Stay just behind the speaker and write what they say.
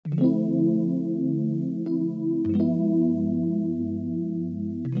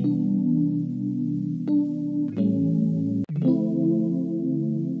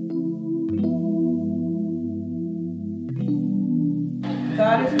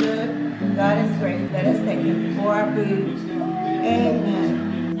good. God is great. Let us thank him for our food.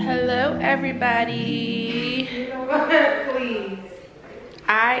 Amen. Hello, everybody. Please.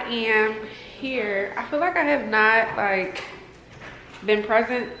 I am here. I feel like I have not been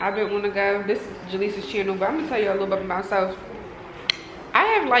present. I've been wanting to go. This is JaLisa's channel, but I'm gonna tell you a little bit about myself. I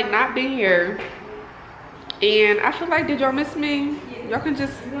have not been here, and I feel like, did y'all miss me? Y'all can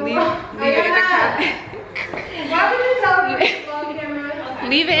just leave it in the comments.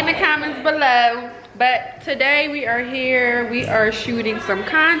 Leave it in the comments below. But today we are here. We are shooting some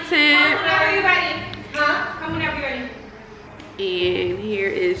content. Come whenever you're ready. And here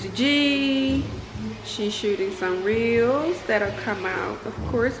is G. She's shooting some reels that'll come out, of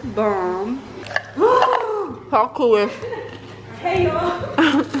course, bomb. How cool. Hey y'all.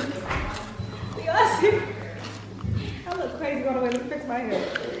 Y'all see? I look crazy going away to fix my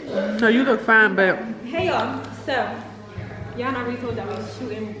hair. No, you look fine, but Hey y'all. So, y'all know we told that we was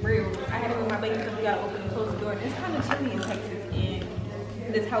shooting reels. I had to move my baby because we gotta open and close the door. And it's kind of chilly in Texas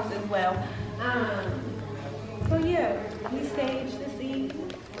in this house as well. So yeah, we staged the scene.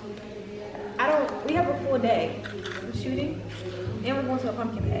 We have a full day of shooting, and we're going to a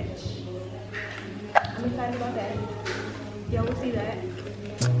pumpkin patch. I'm excited about that. Y'all will see that.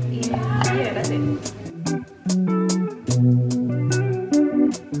 And yeah, that's it.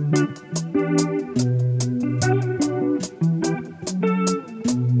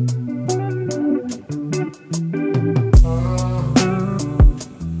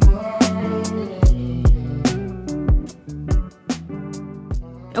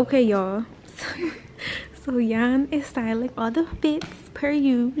 Okay, y'all. So Jan is styling all the fits per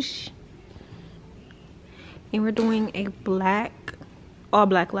usual. And we're doing a all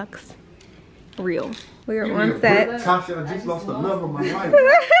black lux reel. We are on set. Tasha, I just lost the love of my life.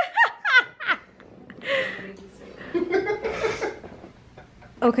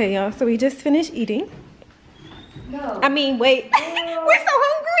 Okay, y'all. So we just finished eating. No. I mean, wait. We're so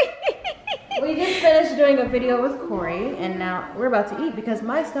hungry. We just finished doing a video with Corey, and now we're about to eat because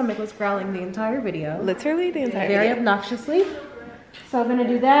my stomach was growling the entire video. Literally the entire Very video. obnoxiously. So I'm gonna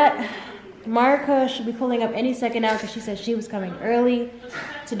do that. Marika should be pulling up any second now because she said she was coming early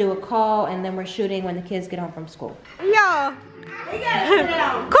to do a call, and then we're shooting when the kids get home from school. Y'all. We gotta sit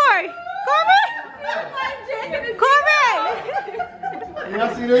down. Corey.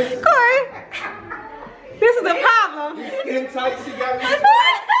 Y'all see this? Corey. This is a problem. Skin tight, she got me.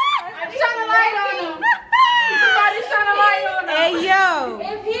 Shine a light on him. Somebody shine a light on him. Hey, yo.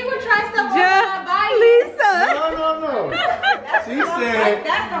 If he would try stuff on my body. Lisa. No. She said,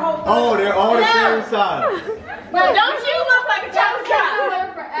 That's the whole point. oh, they're all the same size. But don't you look like a child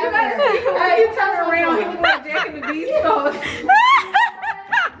forever? You turn around, he look like Jack and the Beanstalk.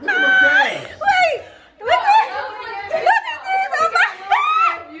 Look at my face. Wait. Look at these on my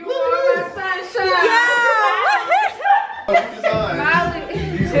head. You are my sunshine.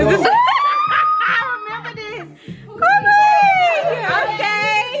 These I remember this. Come here.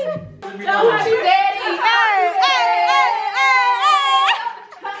 Okay.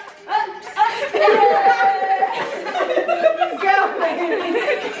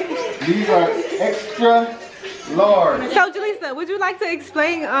 These are extra large. So, JaLisa, would you like to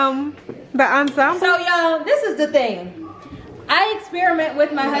explain the ensemble? So y'all, this is the thing. I experiment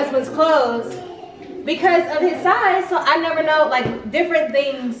with my husband's clothes because of his size, so I never know, different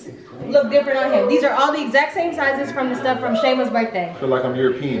things look different on him. These are all the exact same sizes from the stuff from Shayma's birthday. I feel like I'm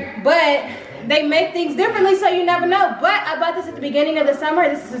European. But they make things differently, so you never know. But I bought this at the beginning of the summer.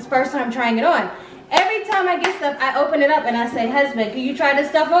 This is his first time trying it on. Every time I get stuff, I open it up and I say, husband, can you try this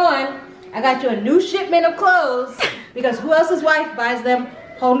stuff on? I got you a new shipment of clothes, because who else's wife buys them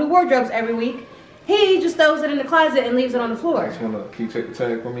whole new wardrobes every week? He just throws it in the closet and leaves it on the floor. Can you check the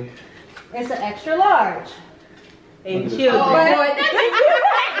tag for me? It's an extra large. And Look at children.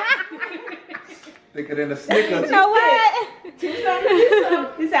 Thicker than a Snickers. You know what?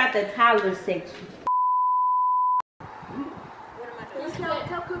 This out the toddler section.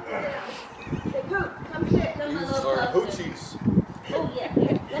 Hoochies. Oh yeah.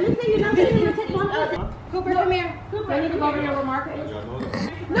 Let me see you. Let me see you. Take one. Cooper, come here. Cooper, I need to go over here with Marcus.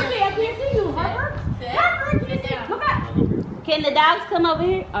 Look, I can't see you, Harper. Harper, I can't see you. Come back. Can the dogs come over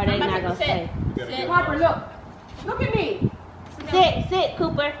here? Or they not gonna stay? Harper, look. Look at me. Sit,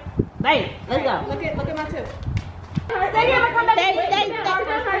 Cooper. Right, let's go. Look at my tip. Stay here. Come back. Stay.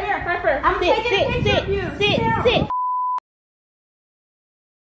 Right here. Harper. I'm Sit.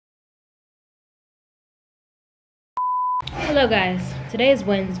 Hello guys, today is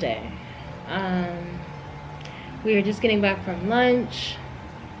Wednesday. We are just getting back from lunch.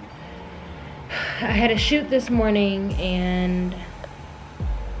 I had a shoot this morning and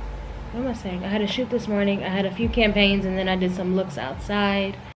I saying? I had a shoot this morning. I had a few campaigns, and then I did some looks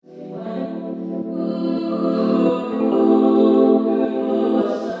outside. Me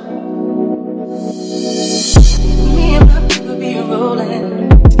and my people be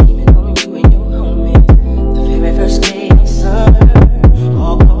rolling, scheming on you and your homie. The very first day of summer,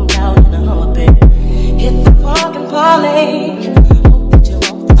 all blown out in a Hummer. Hit the park and parlay. Hope that you're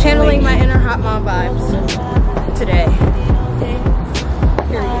off the Channeling my inner hot mom vibes today.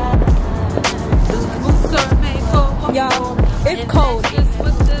 Y'all, it's cold.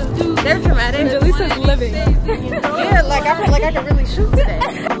 They're dramatic. JaLisa's living. Yeah, like I feel like I could really shoot today.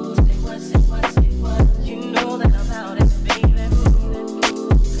 You know that I'm out at baby.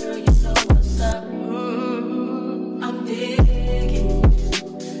 Girl, you know what's up. I'm digging.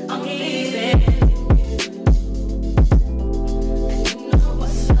 I'm leaving. You know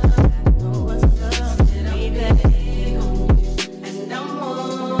what's up. Know what's up, baby. And I'm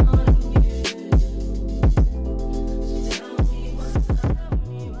wanting you. So tell me what's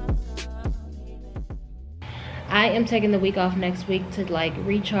up. I am taking the week off next week to like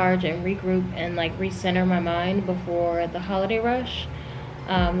recharge and regroup and like recenter my mind before the holiday rush.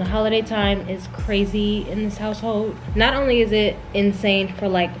 The holiday time is crazy in this household. Not only is it insane for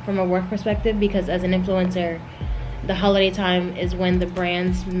like from a work perspective, because as an influencer, the holiday time is when the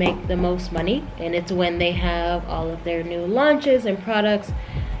brands make the most money, and it's when they have all of their new launches and products,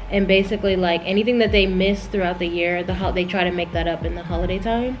 and basically like anything that they miss throughout the year, they try to make that up in the holiday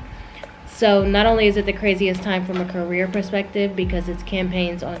time. So not only is it the craziest time from a career perspective, because it's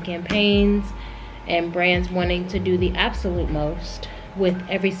campaigns on campaigns and brands wanting to do the absolute most with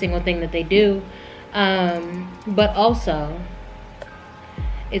every single thing that they do, but also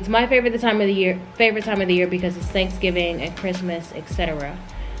it's my favorite time of the year because it's Thanksgiving and Christmas, etc.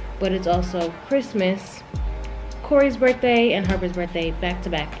 But it's also Christmas, Corey's birthday, and Harper's birthday back to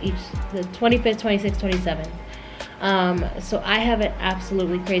back, each the 25th, 26th, 27th. So I have an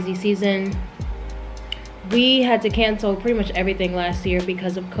absolutely crazy season. We had to cancel pretty much everything last year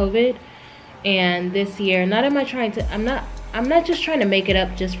because of COVID, and this year, I'm not just trying to make it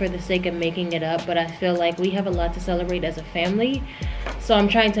up just for the sake of making it up, but I feel like we have a lot to celebrate as a family. So I'm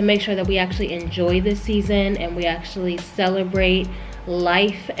trying to make sure that we actually enjoy this season and we actually celebrate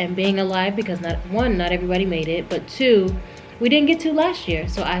life and being alive, because not everybody made it, but two, we didn't get to last year.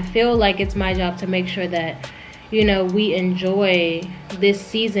 So I feel like it's my job to make sure that, you know, we enjoy this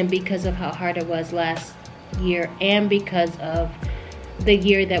season because of how hard it was last year and because of the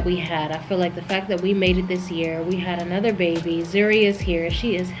year that we had. I feel like the fact that we made it this year, we had another baby, Zuri is here,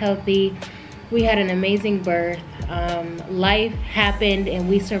 she is healthy, we had an amazing birth, life happened and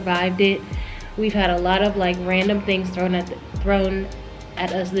we survived it. We've had a lot of like random things thrown at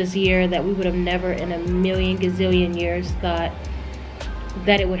us this year that we would have never in a million gazillion years thought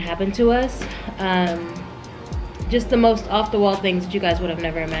that it would happen to us. Just the most off the wall things that you guys would have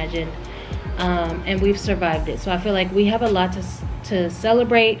never imagined, and we've survived it. So I feel like we have a lot to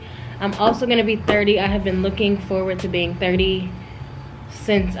celebrate. I'm also gonna be 30. I have been looking forward to being 30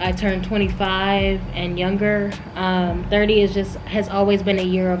 since I turned 25 and younger. 30 has always been a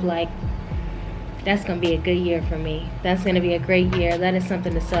year of like, that's gonna be a good year for me. That's gonna be a great year. That is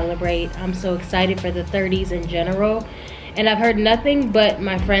something to celebrate. I'm so excited for the 30s in general, and I've heard nothing but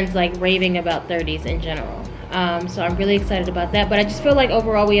my friends like raving about 30s in general. So I'm really excited about that, but I just feel like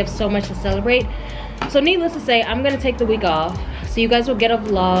overall we have so much to celebrate. So needless to say, I'm gonna take the week off. So you guys will get a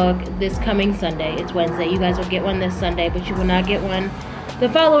vlog this coming Sunday. It's Wednesday. You guys will get one this Sunday, but you will not get one the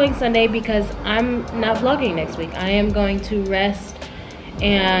following Sunday because I'm not vlogging next week. I am going to rest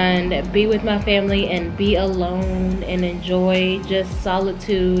and be with my family and be alone and enjoy just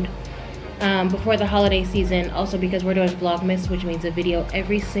solitude before the holiday season. Also because we're doing Vlogmas, which means a video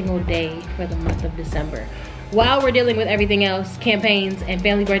every single day for the month of December, while we're dealing with everything else, campaigns and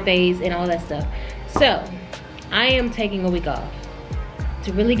family birthdays and all that stuff. So I am taking a week off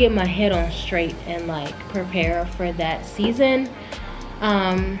to really get my head on straight and like prepare for that season.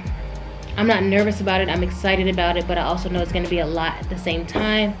 I'm not nervous about it, I'm excited about it, but I also know it's gonna be a lot at the same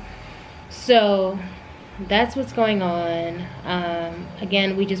time. So that's what's going on.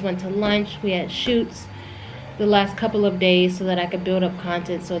 Again, we just went to lunch, we had shoots the last couple of days so that I could build up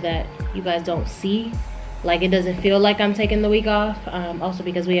content so that you guys don't see, like it doesn't feel like I'm taking the week off. Also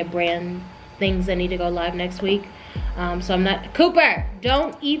because we have brand things that need to go live next week. So I'm not, Cooper,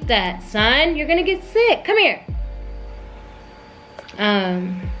 don't eat that, son. You're gonna get sick, come here.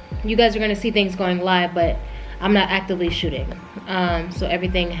 You guys are gonna see things going live, but I'm not actively shooting. So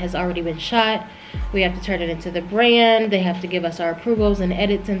everything has already been shot. We have to turn it into the brand. They have to give us our approvals and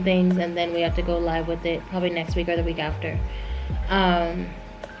edits and things, and then we have to go live with it probably next week or the week after.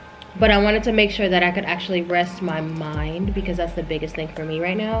 but I wanted to make sure that I could actually rest my mind, because that's the biggest thing for me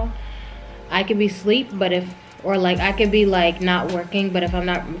right now. I could be asleep, but I could be like not working, but if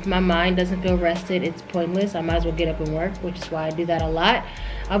my mind doesn't feel rested, it's pointless. I might as well get up and work, which is why I do that a lot.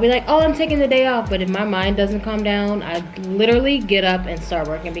 I'll be like, oh, I'm taking the day off, but if my mind doesn't calm down, I literally get up and start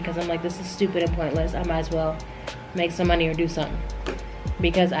working, because I'm like, this is stupid and pointless. I might as well make some money or do something,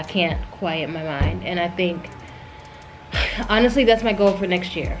 because I can't quiet my mind. And I think, honestly, that's my goal for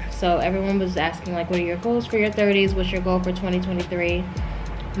next year. So everyone was asking like, what are your goals for your 30s? What's your goal for 2023?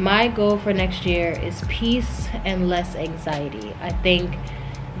 My goal for next year is peace and less anxiety. I think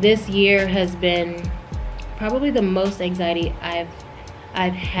this year has been probably the most anxiety I've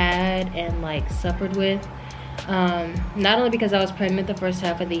had and like suffered with. Not only because I was pregnant the first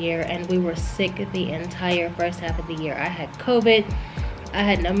half of the year and we were sick the entire first half of the year. I had COVID, I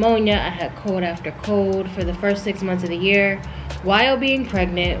had pneumonia, I had cold after cold for the first 6 months of the year while being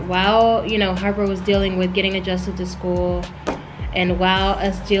pregnant, while, you know, Harper was dealing with getting adjusted to school, and while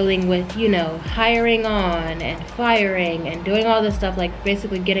us dealing with, you know, hiring on and firing and doing all this stuff, like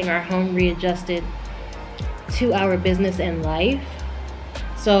basically getting our home readjusted to our business and life.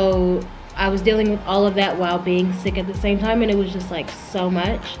 So I was dealing with all of that while being sick at the same time, and it was just like so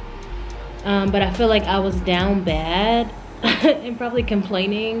much. But I feel like I was down bad and probably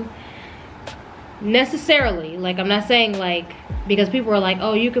complaining necessarily. Like, I'm not saying like, because people were like,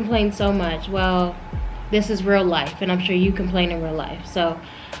 oh, you complain so much. Well, this is real life, and I'm sure you complain in real life. So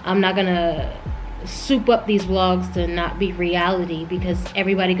I'm not gonna soup up these vlogs to not be reality, because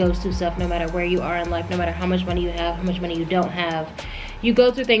everybody goes through stuff no matter where you are in life, no matter how much money you have, how much money you don't have. You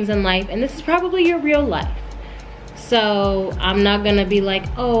go through things in life, and this is probably your real life. So I'm not gonna be like,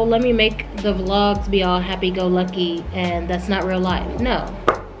 oh, let me make the vlogs be all happy-go-lucky, and that's not real life. No,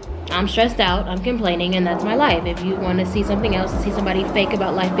 I'm stressed out, I'm complaining, and that's my life. If you want to see something else, see somebody fake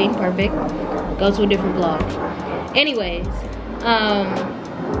about life being perfect, go to a different vlog. Anyways,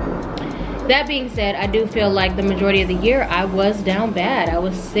 that being said, I do feel like the majority of the year I was down bad. I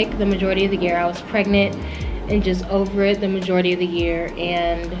was sick the majority of the year. I was pregnant and just over it the majority of the year,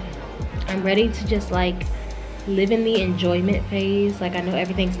 and I'm ready to just like live in the enjoyment phase. Like, I know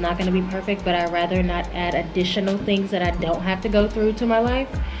everything's not going to be perfect, but I'd rather not add additional things that I don't have to go through to my life.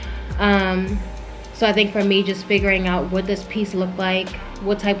 So I think for me, just figuring out what does peace look like,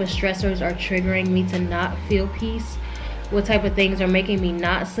 what type of stressors are triggering me to not feel peace, what type of things are making me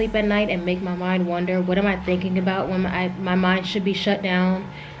not sleep at night and make my mind wonder, what am I thinking about when my mind should be shut down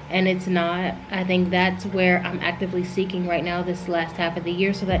and it's not. I think that's where I'm actively seeking right now this last half of the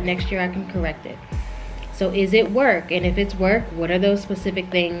year, so that next year I can correct it. So is it work? And if it's work, what are those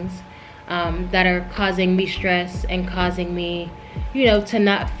specific things that are causing me stress and causing me, you know, to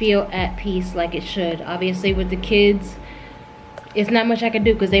not feel at peace like it should? Obviously with the kids, it's not much I can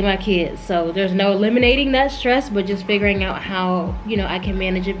do because they my kids. So there's no eliminating that stress, but just figuring out how, you know, I can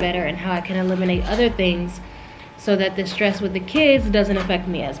manage it better and how I can eliminate other things so that the stress with the kids doesn't affect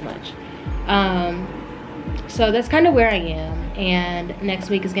me as much. So that's kind of where I am. And next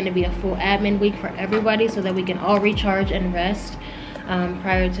week is going to be a full admin week for everybody so that we can all recharge and rest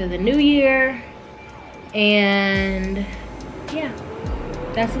prior to the new year. And yeah,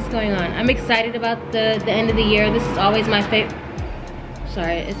 that's what's going on. I'm excited about the end of the year. This is always my favorite.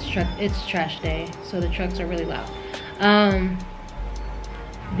 Sorry, it's trash day, so the trucks are really loud.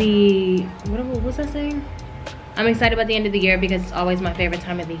 What was I saying? I'm excited about the end of the year because it's always my favorite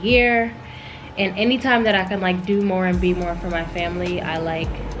time of the year. And anytime that I can like do more and be more for my family,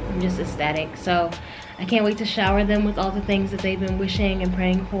 I'm just ecstatic. So I can't wait to shower them with all the things that they've been wishing and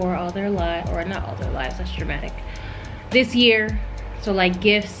praying for all their lives, or not all their lives, that's dramatic, this year. So like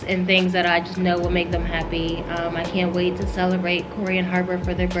gifts and things that I just know will make them happy. I can't wait to celebrate Corey and Harper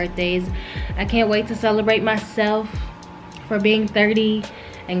for their birthdays. I can't wait to celebrate myself for being 30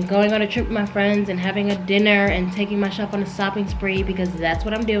 and going on a trip with my friends and having a dinner and taking myself on a shopping spree, because that's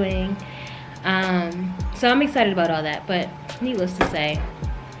what I'm doing. So I'm excited about all that, but needless to say,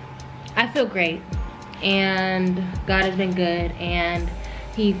 I feel great, and God has been good, and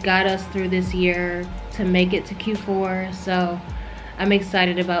He got us through this year to make it to Q4. So I'm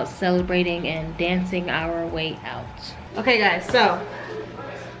excited about celebrating and dancing our way out. Okay guys, so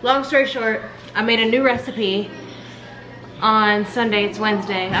long story short, I made a new recipe on Sunday. It's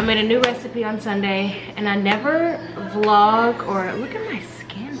Wednesday. I made a new recipe on Sunday, and I never vlog or look at my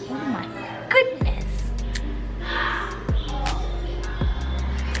skin. Oh my goodness.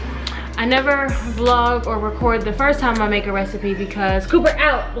 I never vlog or record the first time I make a recipe because Cooper,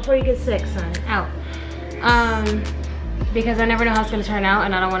 out before you get sick, son, out. Because I never know how it's gonna turn out,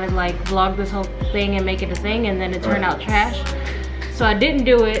 and I don't want to like vlog this whole thing and make it a thing and then it turn out trash. So I didn't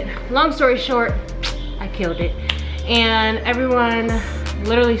do it. Long story short, I killed it. And everyone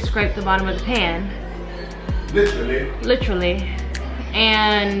literally scraped the bottom of the pan. Literally.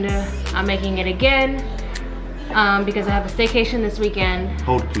 And I'm making it again because I have a staycation this weekend.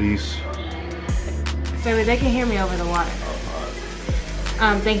 Hold please. Baby, they can hear me over the water.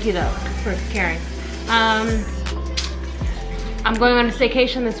 Thank you though for caring. I'm going on a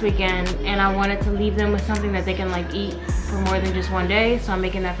staycation this weekend and I wanted to leave them with something that they can like eat for more than just one day. So I'm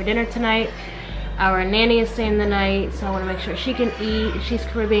making that for dinner tonight. Our nanny is staying the night, so I want to make sure she can eat. She's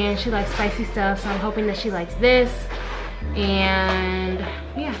Caribbean, she likes spicy stuff, so I'm hoping that she likes this. And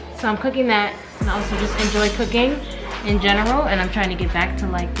yeah, so I'm cooking that, and I also just enjoy cooking in general, and I'm trying to get back to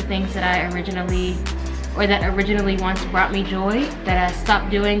like the things that I originally once brought me joy that I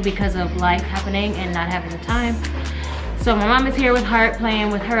stopped doing because of life happening and not having the time. So my mom is here with Hart, playing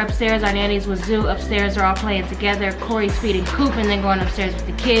with her upstairs. Our nannies with Zoo upstairs are all playing together. Corey's feeding Coop and then going upstairs with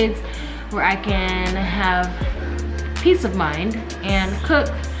the kids where I can have peace of mind and cook.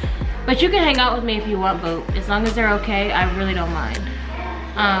 But you can hang out with me if you want, boo. As long as they're okay, I really don't mind.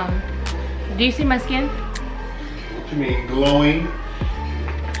 Do you see my skin? What you mean, glowing?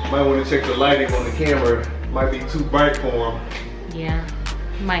 Might want to check the lighting on the camera. Might be too bright for them. Yeah,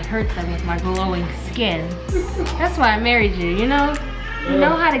 might hurt them with my glowing skin. That's why I married you, you know? You know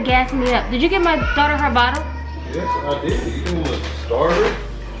how to gas me up. Did you give my daughter her bottle? Yes, I did. You can start it.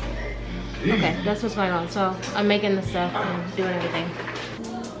 Okay, that's what's going on. So I'm making the stuff and doing everything.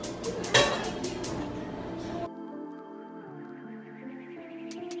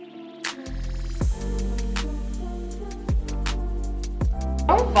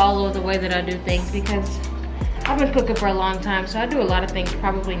 I don't follow the way that I do things because I've been cooking for a long time, so I do a lot of things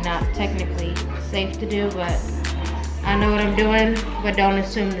probably not technically safe to do, but I know what I'm doing. But don't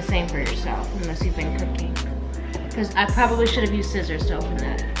assume the same for yourself unless you've been cooking, because I probably should have used scissors to open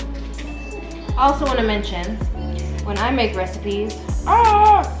that. I also want to mention, when I make recipes,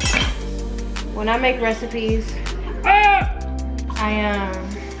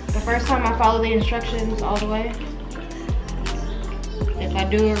 the first time I follow the instructions all the way. If I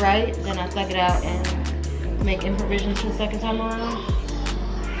do it right, then I thug it out and make improvisions the second time around.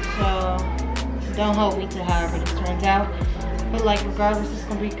 So don't hold me to however this turns out. But like regardless, it's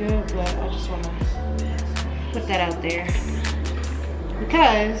gonna be good, but I just wanna put that out there.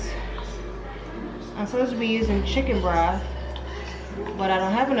 Because I'm supposed to be using chicken broth, but I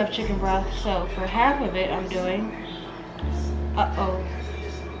don't have enough chicken broth, so for half of it I'm doing,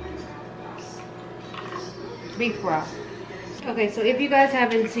 beef broth. Okay, so if you guys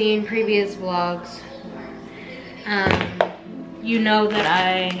haven't seen previous vlogs, you know that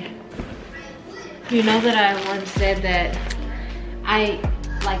I once said that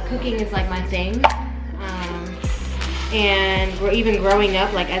cooking is like my thing, and even growing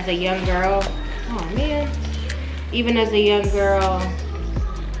up, like as a young girl, oh man, even as a young girl,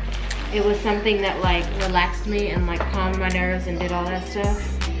 it was something that like relaxed me and like calmed my nerves and did all that stuff.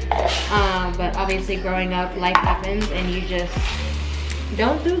 But obviously growing up, life happens and you just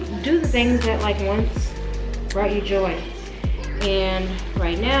don't do the things that like once brought you joy. And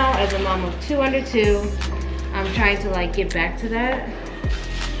right now, as a mom of 2 under 2, I'm trying to like get back to that.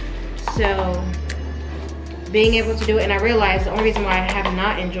 So being able to do it, and I realized the only reason why I have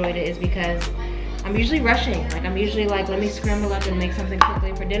not enjoyed it is because I'm usually rushing. Like I'm usually like, let me scramble up and make something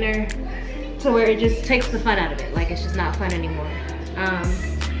quickly for dinner, to where it just takes the fun out of it. Like it's just not fun anymore.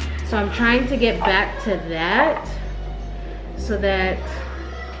 So I'm trying to get back to that so that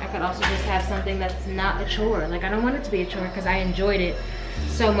I could also just have something that's not a chore. Like I don't want it to be a chore because I enjoyed it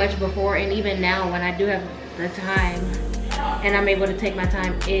so much before, and even now when I do have the time and I'm able to take my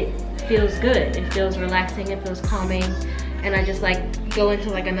time, it feels good. It feels relaxing, it feels calming, and I just like go into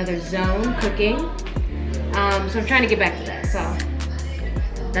like another zone cooking. So I'm trying to get back to that, so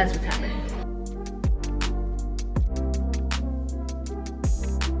that's what's happening.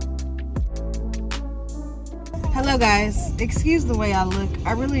 Hello guys, excuse the way I look.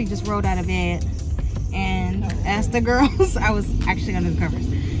 I really just rolled out of bed and asked the girls, I was actually under the covers,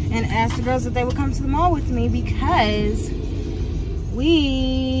 and asked the girls if they would come to the mall with me because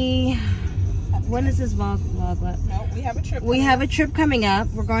when is this vlog? No, we have a trip. We have a trip coming up.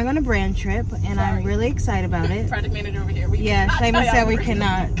 We're going on a brand trip, and I'm really excited about it. Project manager over here. Shayma said we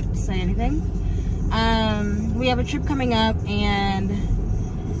cannot say anything. We have a trip coming up, and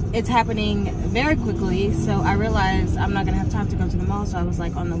it's happening very quickly, so I realized I'm not gonna have time to go to the mall. So I was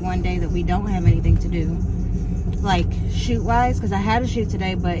like, on the one day that we don't have anything to do, like shoot wise, because I had a shoot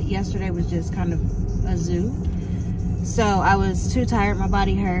today, but yesterday was just kind of a zoo. So I was too tired, my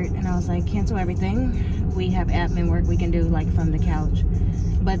body hurt, and I was like, cancel everything. we have admin work we can do like from the couch.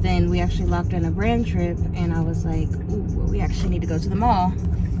 But then we actually locked in a brand trip, and I was like, ooh, well, we actually need to go to the mall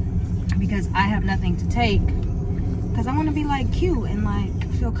because I have nothing to take, because I want to be like cute and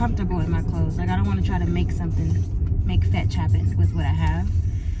like feel comfortable in my clothes. Like I don't want to try to make fetch happen with what I have,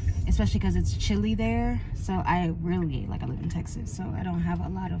 especially because it's chilly there. So I really, like, I live in Texas, so I don't have a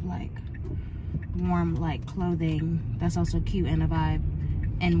lot of like warm like clothing that's also cute and a vibe,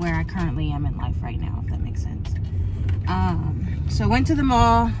 and where I currently am in life right now, if that makes sense. So went to the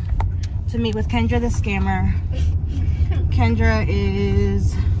mall to meet with Kendra the scammer. Kendra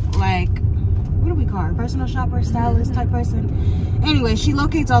is like, what do we call her? Personal shopper, stylist type person. Anyway, she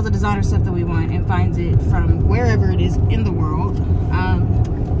locates all the designer stuff that we want and finds it from wherever it is in the world.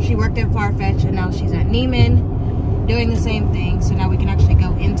 She worked at Farfetch and now she's at Neiman doing the same thing. So now we can actually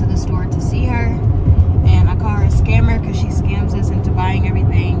go into the store to see her. And I call her a scammer because she scams us into buying everything